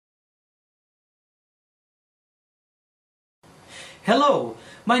Hello,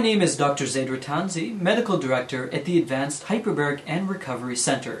 my name is Dr. Zaid Ratanzi, Medical Director at the Advanced Hyperbaric and Recovery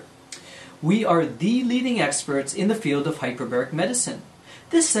Center. We are the leading experts in the field of hyperbaric medicine.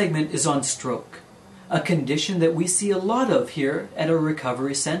 This segment is on stroke, a condition that we see a lot of here at our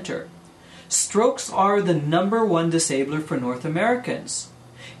recovery center. Strokes are the #1 disabler for North Americans.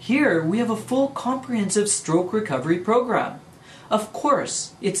 Here we have a full comprehensive stroke recovery program. Of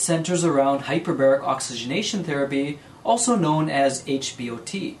course, it centers around hyperbaric oxygenation therapy, also known as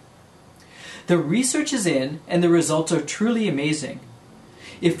HBOT. The research is in and the results are truly amazing.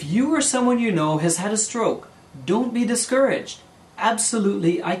 If you or someone you know has had a stroke, don't be discouraged.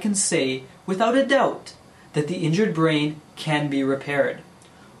 Absolutely, I can say without a doubt that the injured brain can be repaired.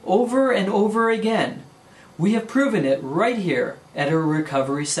 Over and over again, we have proven it right here at our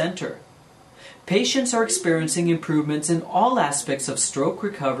recovery center. Patients are experiencing improvements in all aspects of stroke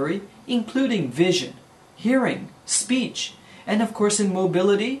recovery, including vision, hearing, speech, and of course in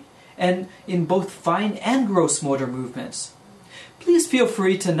mobility and in both fine and gross motor movements. Please feel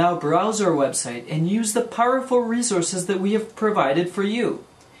free to now browse our website and use the powerful resources that we have provided for you.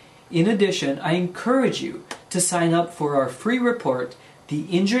 In addition, I encourage you to sign up for our free report, The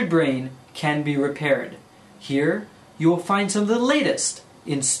Injured Brain Can Be Repaired. Here, you will find some of the latest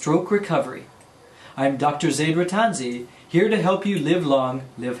in stroke recovery. I'm Dr. Zaid Ratanzi, here to help you live long,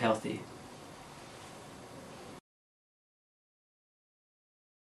 live healthy.